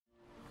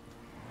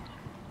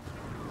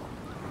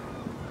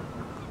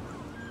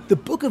The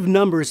book of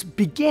Numbers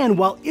began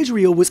while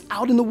Israel was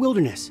out in the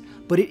wilderness,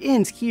 but it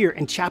ends here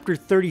in chapter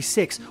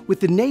 36 with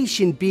the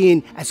nation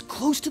being as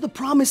close to the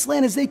promised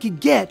land as they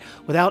could get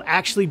without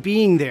actually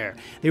being there.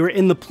 They were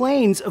in the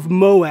plains of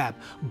Moab,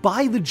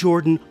 by the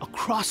Jordan,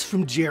 across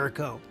from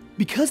Jericho.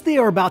 Because they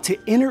are about to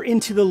enter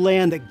into the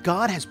land that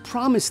God has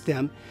promised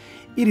them,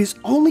 it is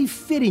only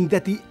fitting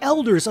that the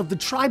elders of the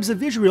tribes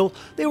of Israel,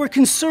 they were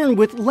concerned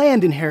with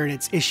land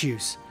inheritance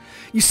issues.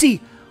 You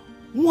see,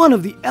 one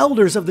of the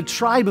elders of the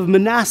tribe of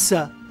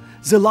Manasseh,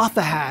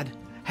 Zelophehad,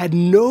 had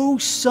no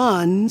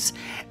sons,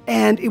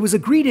 and it was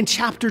agreed in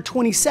chapter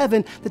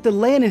 27 that the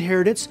land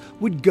inheritance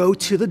would go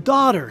to the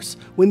daughters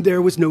when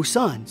there was no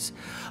sons.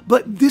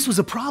 But this was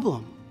a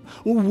problem.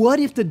 What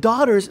if the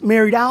daughters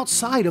married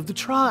outside of the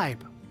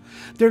tribe?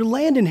 Their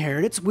land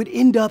inheritance would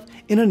end up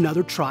in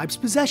another tribe's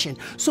possession.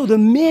 So the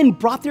men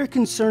brought their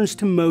concerns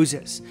to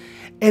Moses.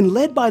 And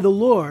led by the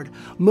Lord,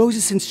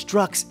 Moses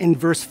instructs in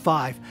verse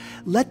 5,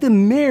 "Let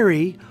them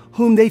marry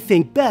whom they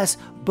think best,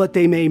 but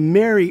they may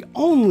marry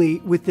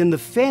only within the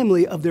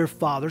family of their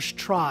father's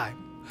tribe.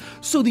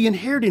 So the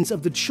inheritance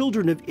of the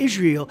children of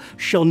Israel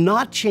shall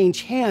not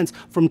change hands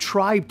from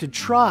tribe to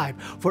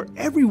tribe, for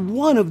every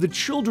one of the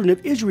children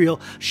of Israel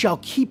shall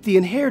keep the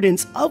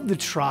inheritance of the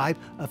tribe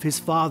of his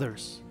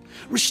fathers."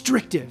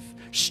 Restrictive,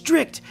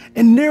 strict,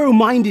 and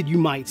narrow-minded, you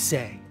might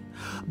say.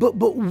 But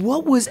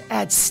what was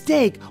at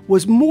stake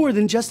was more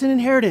than just an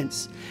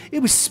inheritance.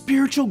 It was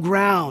spiritual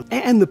ground,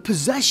 and the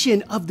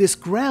possession of this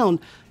ground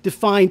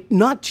defined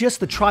not just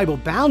the tribal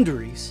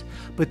boundaries,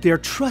 but their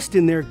trust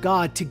in their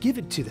God to give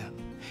it to them.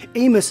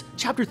 Amos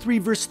chapter 3,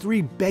 verse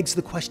 3 begs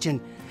the question,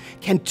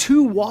 can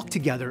two walk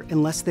together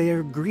unless they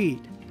are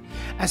agreed?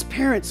 As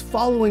parents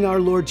following our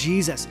Lord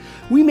Jesus,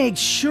 we make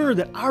sure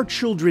that our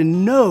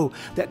children know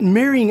that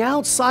marrying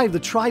outside the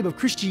tribe of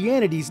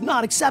Christianity is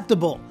not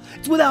acceptable.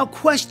 It's without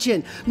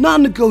question,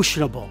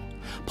 non-negotiable.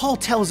 Paul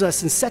tells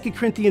us in 2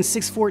 Corinthians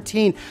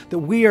 6:14 that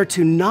we are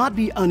to not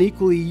be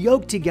unequally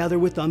yoked together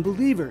with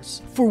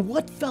unbelievers. For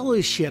what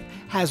fellowship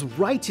has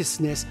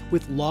righteousness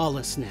with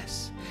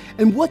lawlessness?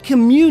 And what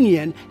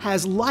communion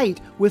has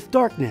light with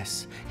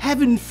darkness?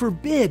 Heaven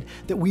forbid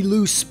that we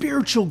lose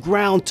spiritual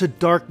ground to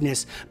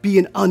darkness,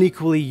 being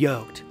unequally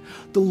yoked.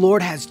 The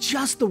Lord has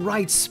just the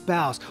right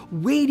spouse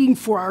waiting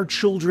for our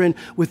children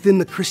within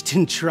the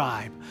Christian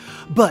tribe.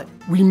 But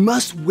we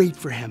must wait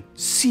for him,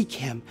 seek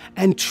him,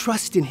 and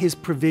trust in his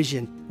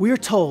provision. We are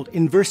told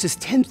in verses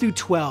 10 through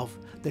 12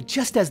 that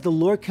just as the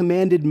Lord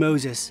commanded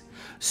Moses,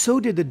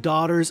 so did the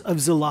daughters of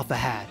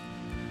Zelophehad.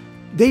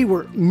 They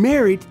were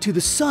married to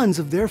the sons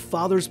of their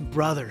father's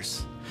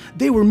brothers.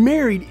 They were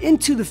married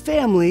into the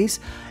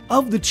families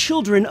of the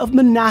children of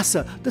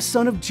Manasseh, the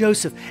son of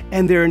Joseph,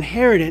 and their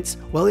inheritance,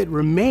 well, it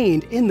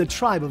remained in the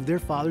tribe of their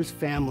father's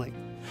family.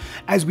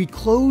 As we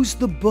close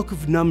the book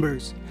of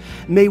Numbers,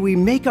 may we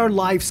make our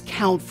lives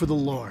count for the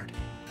Lord.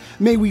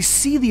 May we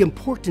see the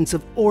importance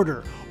of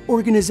order,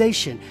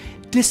 organization,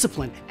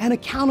 discipline, and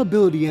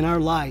accountability in our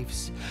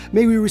lives.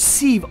 May we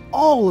receive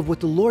all of what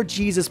the Lord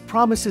Jesus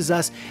promises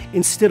us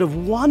instead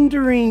of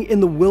wandering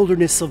in the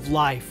wilderness of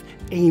life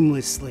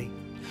aimlessly.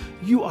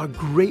 You are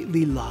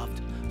greatly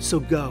loved, so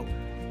go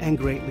and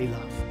greatly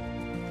love.